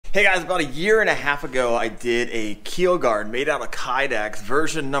Hey guys, about a year and a half ago I did a keel guard made out of Kydex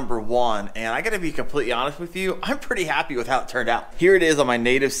version #1, and I gotta be completely honest with you, I'm pretty happy with how it turned out. Here it is on my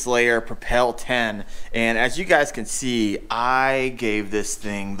Native Slayer Propel 10, and as you guys can see, I gave this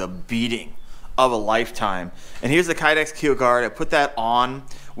thing the beating of a lifetime. And here's the Kydex Keel Guard. I put that on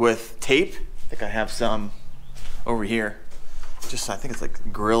with tape. I think I have some over here. I think it's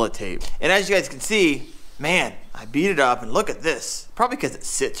like Gorilla tape. And as you guys can see, man, I beat it up, and look at this. Probably because it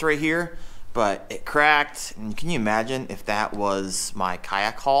sits right here, but it cracked. And can you imagine if that was my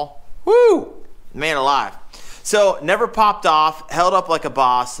kayak haul? Woo! Man alive. So never popped off, held up like a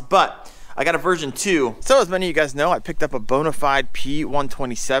boss, but I got a version 2. So as many of you guys know, I picked up a Bonafide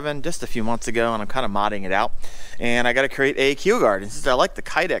P127 just a few months ago, and I'm kind of modding it out. And I got to create a keel guard. And since I like the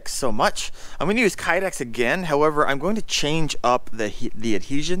Kydex so much, I'm going to use Kydex again. However, I'm going to change up the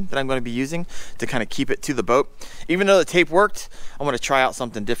adhesion that I'm going to be using to kind of keep it to the boat. Even though the tape worked, I'm going to try out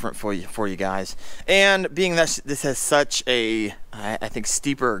something different for you guys. And being that this has such a, I think,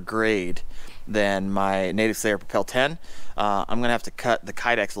 steeper grade than my Native Slayer Propel 10, I'm gonna have to cut the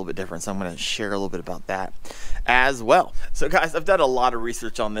Kydex a little bit different, so I'm gonna share a little bit about that as well. So guys, I've done a lot of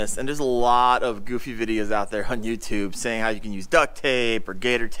research on this, and there's a lot of goofy videos out there on YouTube saying how you can use duct tape or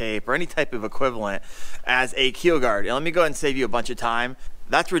gator tape or any type of equivalent as a keel guard. And let me go ahead and save you a bunch of time.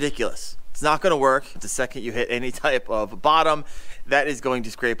 That's ridiculous. It's not going to work. The second you hit any type of bottom, that is going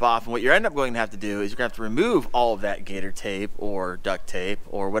to scrape off. And what you're end up going to have to do is you're going to have to remove all of that gator tape or duct tape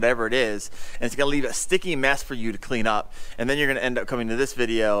or whatever it is. And it's going to leave a sticky mess for you to clean up. And then you're going to end up coming to this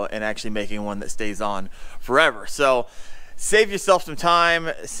video and actually making one that stays on forever. So save yourself some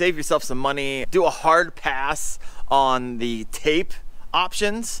time, save yourself some money, do a hard pass on the tape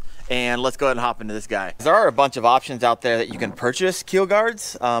options, and let's go ahead and hop into this guy. There are a bunch of options out there that you can purchase keel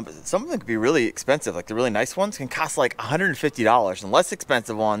guards, but some of them could be really expensive. Like the really nice ones can cost like $150, and less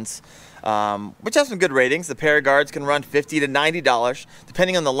expensive ones, which have some good ratings, the pair guards can run $50 to $90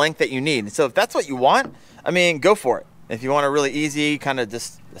 depending on the length that you need. So if that's what you want, I mean, go for it. If you want a really easy kind of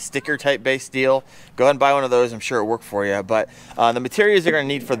just a sticker type based deal, go ahead and buy one of those. I'm sure it'll work for you. But the materials you're going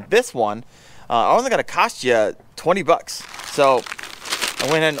to need for this one are only going to cost you 20 bucks. So I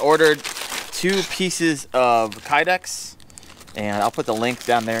went ahead and ordered 2 pieces of Kydex, and I'll put the link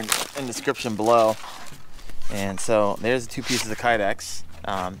down there in the description below. And so there's the 2 pieces of Kydex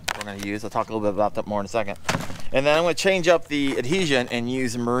we're going to use. I'll talk a little bit about that more in a second. And then I'm going to change up the adhesion and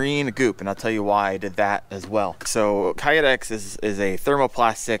use marine goop, and I'll tell you why I did that as well. So Kydex is a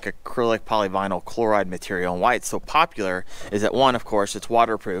thermoplastic acrylic polyvinyl chloride material, and why it's so popular is that, one, of course, it's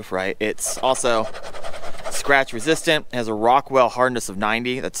waterproof, right? It's also scratch resistant, has a Rockwell hardness of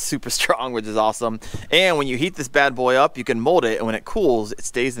 90. That's super strong, which is awesome. And when you heat this bad boy up, you can mold it, and when it cools, it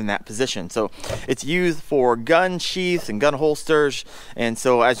stays in that position. So it's used for gun sheaths and gun holsters. And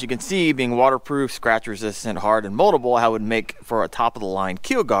so as you can see, being waterproof, scratch resistant, hard, and moldable, how it would make for a top of the line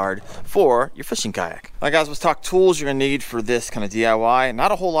keel guard for your fishing kayak. All right guys, let's talk tools you're gonna need for this kind of DIY.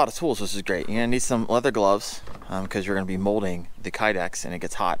 Not a whole lot of tools, which is great. You're gonna need some leather gloves, because you're going to be molding the Kydex, and it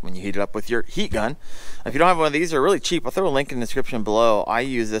gets hot when you heat it up with your heat gun. If you don't have one of these, they're really cheap. I'll throw a link in the description below. I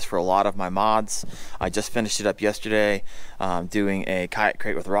use this for a lot of my mods. I just finished it up yesterday doing a kayak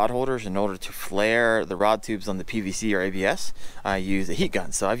crate with rod holders. In order to flare the rod tubes on the PVC or ABS, I use a heat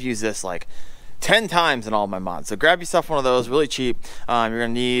gun. So I've used this like 10 times in all of my mods. So grab yourself one of those, really cheap. You're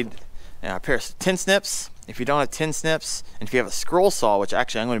going to need a pair of tin snips. If you don't have tin snips, and if you have a scroll saw, which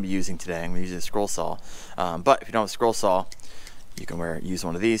actually I'm going to be using today, I'm going to use a scroll saw. But if you don't have a scroll saw, you can use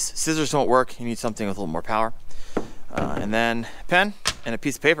one of these. Scissors don't work. You need something with a little more power. And then a pen and a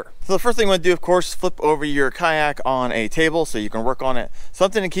piece of paper. So the first thing you want to do, of course, is flip over your kayak on a table so you can work on it.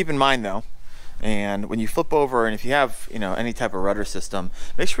 Something to keep in mind though, and when you flip over, and if you have any type of rudder system,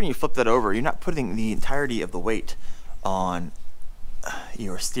 make sure when you flip that over, you're not putting the entirety of the weight on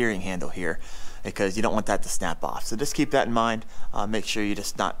your steering handle here, because you don't want that to snap off. So just keep that in mind. Make sure you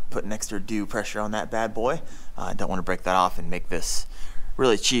just not put an extra due pressure on that bad boy. Don't want to break that off and make this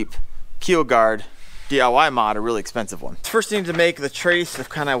really cheap keel guard DIY mod a really expensive one. First, you need to make the trace of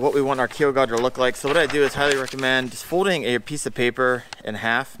kind of what we want our keel guard to look like. So what I do is highly recommend just folding a piece of paper in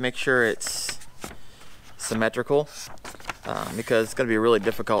half. Make sure it's symmetrical, because it's going to be really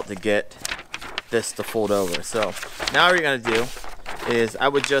difficult to get this to fold over. So now what you're going to do is, I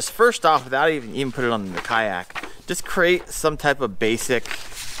would just first off, without even put it on the kayak, just create some type of basic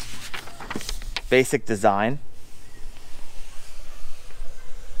design.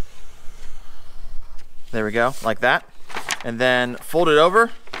 There we go, like that. And then fold it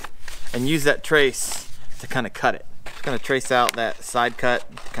over and use that trace to kind of cut it. Just gonna trace out that side cut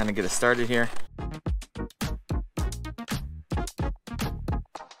to kind of get us started here.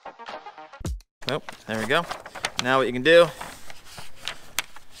 Oh, there we go. Now what you can do,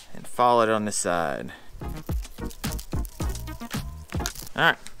 and follow it on this side. All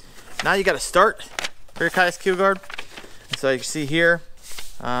right, now you got to start for your Kydex Keel Guard. And so you can see here,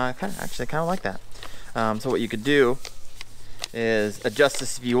 I kind of like that. So what you could do is adjust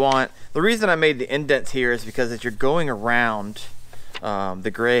this if you want. The reason I made the indents here is because as you're going around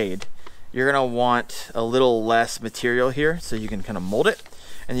the grade, you're gonna want a little less material here so you can kind of mold it,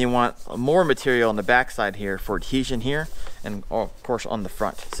 and you want more material on the back side here for adhesion here, and of course on the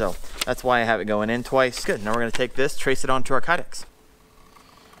front. So that's why I have it going in twice. Good. Now we're gonna take this, trace it onto our Kydex.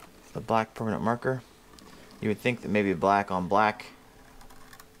 The black permanent marker. You would think that maybe black on black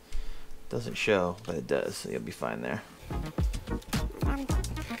doesn't show, but it does, so you'll be fine there.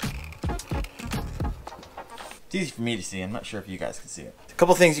 It's easy for me to see. I'm not sure if you guys can see it. A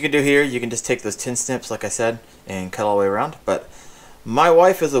couple things you can do here. You can just take those tin snips, like I said, and cut all the way around. But my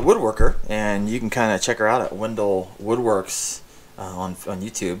wife is a woodworker, and you can kind of check her out at Wendell Woodworks on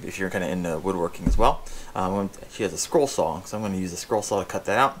YouTube if you're kind of into woodworking as well. She has a scroll saw, so I'm going to use a scroll saw to cut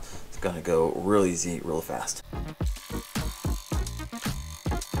that out. It's going to go real easy, real fast.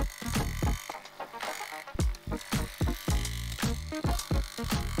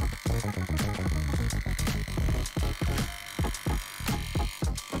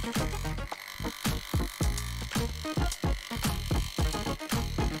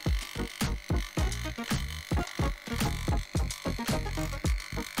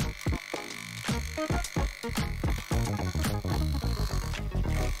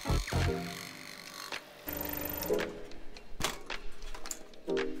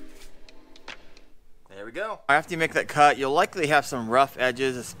 There we go. After you make that cut, you'll likely have some rough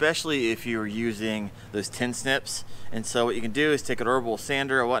edges, especially if you're using those tin snips. And so what you can do is take an Orbital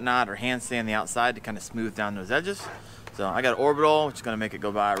sander or whatnot, or hand sand the outside to kind of smooth down those edges. So I got Orbital, which is going to make it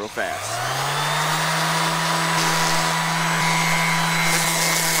go by real fast.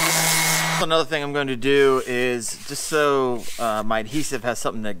 Another thing I'm going to do is, just so my adhesive has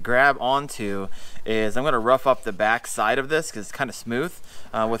something to grab onto, is I'm going to rough up the back side of this because it's kind of smooth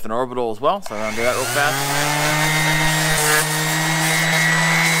with an Orbital as well. So I'm going to do that real fast.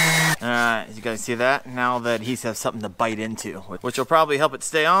 Alright, as you guys see that, now the adhesive has something to bite into, which will probably help it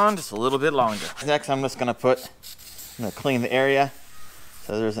stay on just a little bit longer. Next, I'm just going to clean the area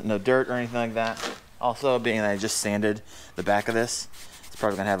so there isn't no dirt or anything like that. Also, being that I just sanded the back of this, it's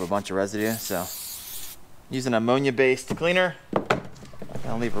probably going to have a bunch of residue, so using ammonia-based cleaner,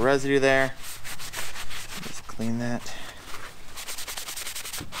 I'll leave a residue there. Just clean that.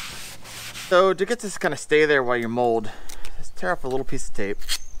 So to get this to kind of stay there while you mold, just tear off a little piece of tape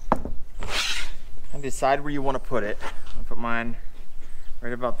and decide where you want to put it. I'll put mine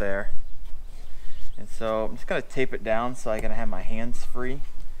right about there. And so I'm just going to tape it down so I can have my hands free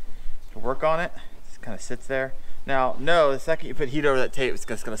to work on it. It just kind of sits there. Now, no, the second you put heat over that tape, it's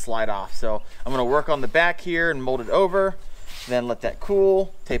just going to slide off. So I'm going to work on the back here and mold it over, then let that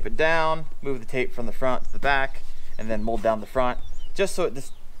cool, tape it down, move the tape from the front to the back, and then mold down the front, just so it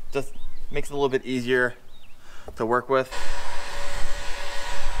just makes it a little bit easier to work with.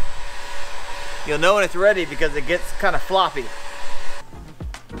 You'll know when it's ready because it gets kind of floppy.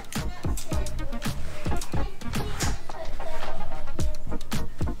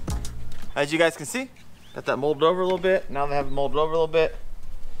 As you guys can see, got that molded over a little bit. Now they have it molded over a little bit.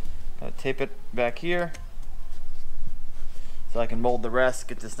 Gotta tape it back here so I can mold the rest,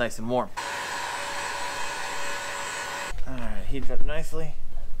 get this nice and warm. Alright, heat it up nicely.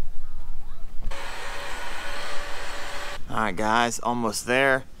 Alright guys, almost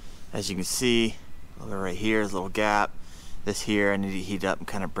there. As you can see, a little bit right here is a little gap. This here I need to heat up and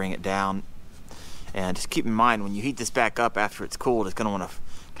kind of bring it down. And just keep in mind, when you heat this back up after it's cooled, it's going to want to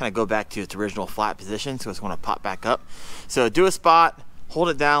kind of go back to its original flat position, so it's going to pop back up. So do a spot, hold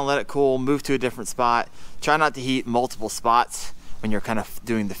it down, let it cool, move to a different spot. Try not to heat multiple spots when you're kind of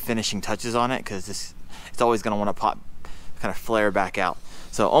doing the finishing touches on it, because it's always going to want to pop, kind of flare back out.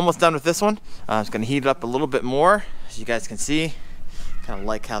 So almost done with this one. I'm just going to heat it up a little bit more. As you guys can see, kind of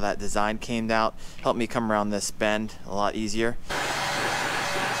like how that design came out. Helped me come around this bend a lot easier.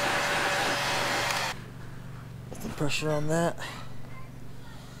 Put some pressure on that.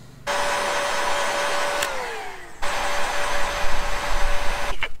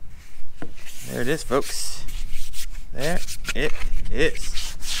 There it is, folks. There it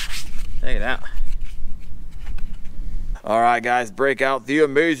is. Check it out. Alright guys, break out the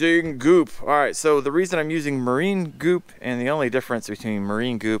amazing goop. Alright, so the reason I'm using marine goop, and the only difference between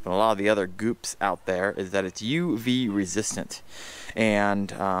marine goop and a lot of the other goops out there, is that it's UV resistant.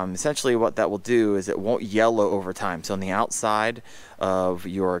 And essentially what that will do is it won't yellow over time. So on the outside of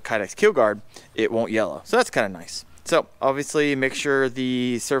your Kydex Keel Guard, it won't yellow. So that's kind of nice. So obviously make sure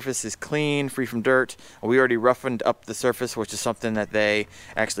the surface is clean, free from dirt. We already roughened up the surface, which is something that they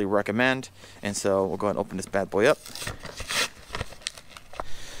actually recommend. And so we'll go ahead and open this bad boy up.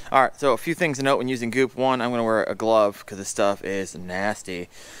 All right, so a few things to note when using Goop. One, I'm gonna wear a glove because this stuff is nasty.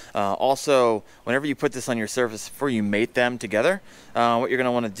 Also, whenever you put this on your surface before you mate them together, what you're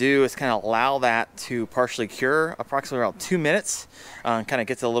gonna wanna do is kind of allow that to partially cure approximately around 2 minutes. Kind of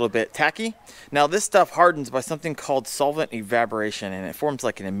gets a little bit tacky. Now this stuff hardens by something called solvent evaporation, and it forms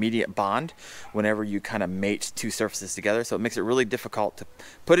like an immediate bond whenever you kind of mate two surfaces together. So it makes it really difficult to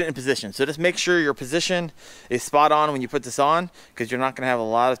put it in position. So just make sure your position is spot on when you put this on, because you're not gonna have a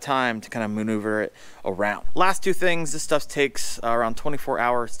lot of time to kind of maneuver it around. Last two things, this stuff takes around 24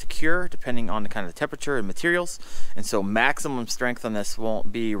 hours to cure, depending on the kind of temperature and materials. And so maximum strength on this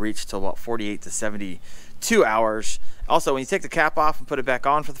won't be reached till about 48 to 72 hours. Also, when you take the cap off and put it back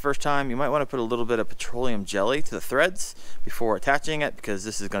on for the first time, you might want to put a little bit of petroleum jelly to the threads before attaching it, because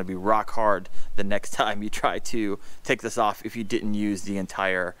this is going to be rock hard the next time you try to take this off if you didn't use the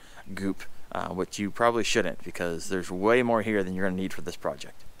entire Goop, which you probably shouldn't, because there's way more here than you're going to need for this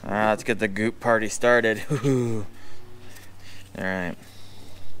project. Let's get the Goop party started. All right.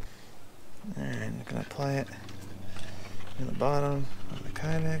 And I'm gonna apply it in the bottom of the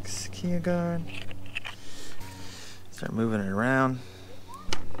Kydex Keel Guard. Start moving it around.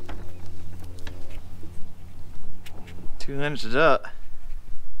 2 inches up.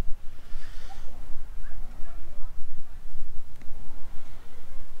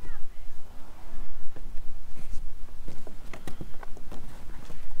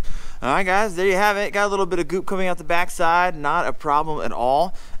 Alright guys, there you have it. Got a little bit of goop coming out the backside. Not a problem at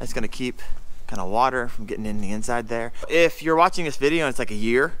all. It's going to keep kind of water from getting in the inside there. If you're watching this video and it's like a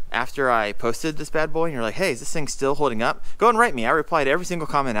year after I posted this bad boy and you're like, hey, is this thing still holding up? Go ahead and write me. I reply to every single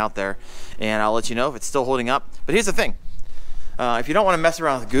comment out there and I'll let you know if it's still holding up. But here's the thing. If you don't want to mess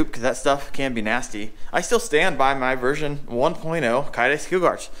around with Goop, because that stuff can be nasty, I still stand by my version 1.0 Kydex Keel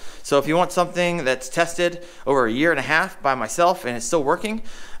Guards. So if you want something that's tested over a year and a half by myself and it's still working,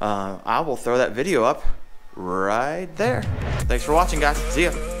 I will throw that video up right there. Thanks for watching, guys. See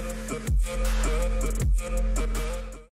ya.